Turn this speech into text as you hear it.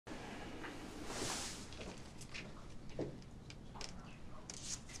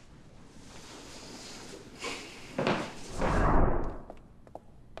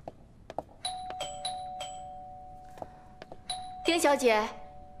小姐，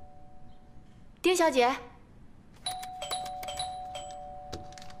丁小姐。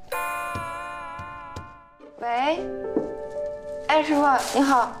喂，哎，师傅您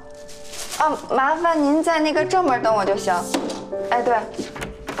好，麻烦您在那个正门等我就行。哎，对，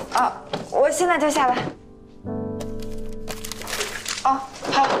我现在就下来。哦，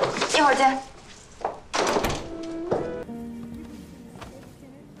好，一会儿见。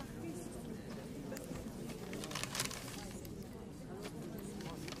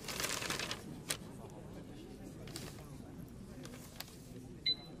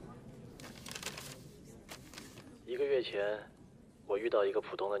 1个月前，我遇到一个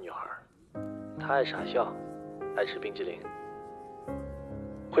普通的女孩，她爱傻笑，爱吃冰激凌，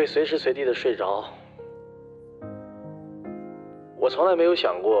会随时随地的睡着。我从来没有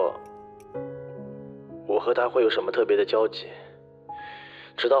想过，我和她会有什么特别的交集。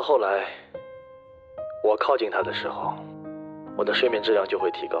直到后来，我靠近她的时候，我的睡眠质量就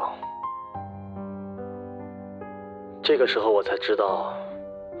会提高。这个时候我才知道，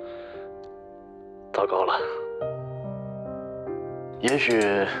糟糕了。 也许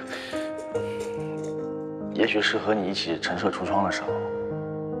是和你一起陈设橱窗的时候，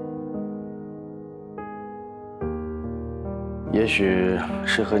也许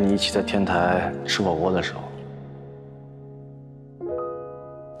是和你一起在天台吃火锅的时候，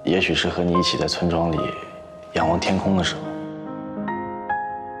也许是和你一起在村庄里仰望天空的时候。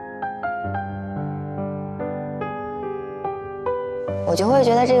我就会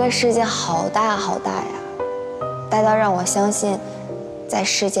觉得这个世界好大好大呀，大到让我相信。 在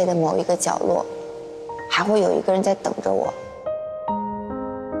世界的某一个角落，还会有一个人在等着我。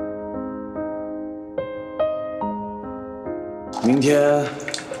明天，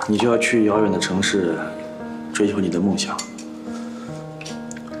你就要去遥远的城市，追求你的梦想。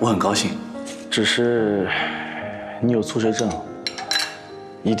我很高兴，只是你有猝睡症，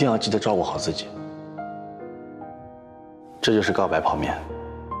一定要记得照顾好自己。这就是告白泡面，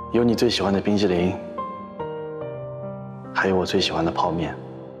有你最喜欢的冰淇淋。 还有我最喜欢的泡面，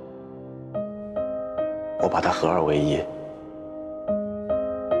我把它合二为一。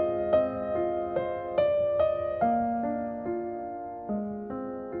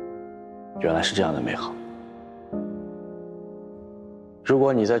原来是这样的美好。如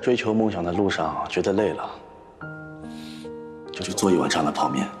果你在追求梦想的路上觉得累了，就去做一晚上的泡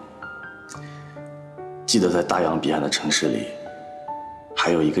面。记得在大洋彼岸的城市里，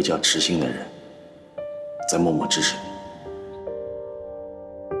还有一个叫池心的人，在默默支持你。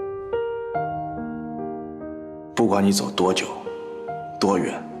 不管你走多久、多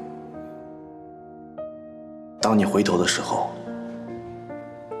远，当你回头的时候，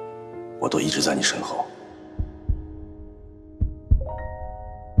我都一直在你身后。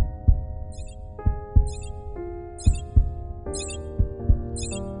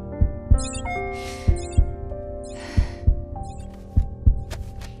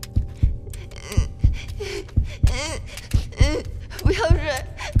不要睡，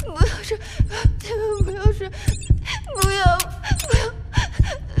不要睡，千万不要睡。 不要！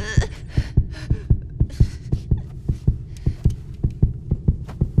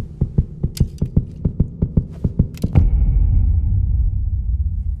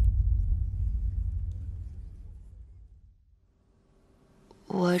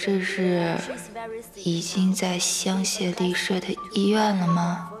我这是已经在香榭丽舍的医院了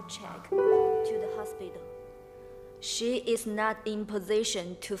吗？ She is not in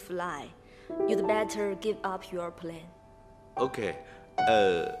position to fly. You'd better give up your plan. Okay,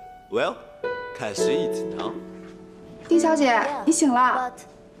 well, 看谁一次呢？丁小姐，你醒了。 But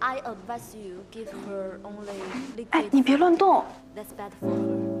I advise you give her only liquid. 哎，你别乱动。 That's bad for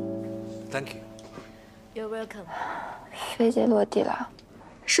her. Thank you. You're welcome. 飞机落地了，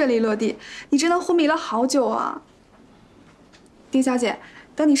顺利落地。你真的昏迷了好久啊，丁小姐。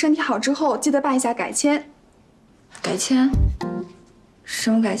等你身体好之后，记得办一下改签。改签？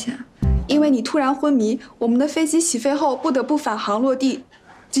什么改签？ 因为你突然昏迷，我们的飞机起飞后不得不返航落地，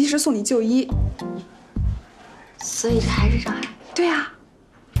及时送你就医。所以这还是上海？对呀。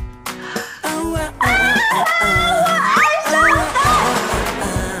哎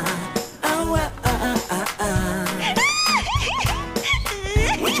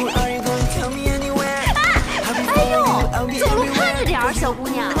呦，走路看着点儿，小姑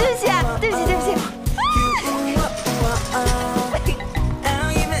娘。对不起，对不起，对不起。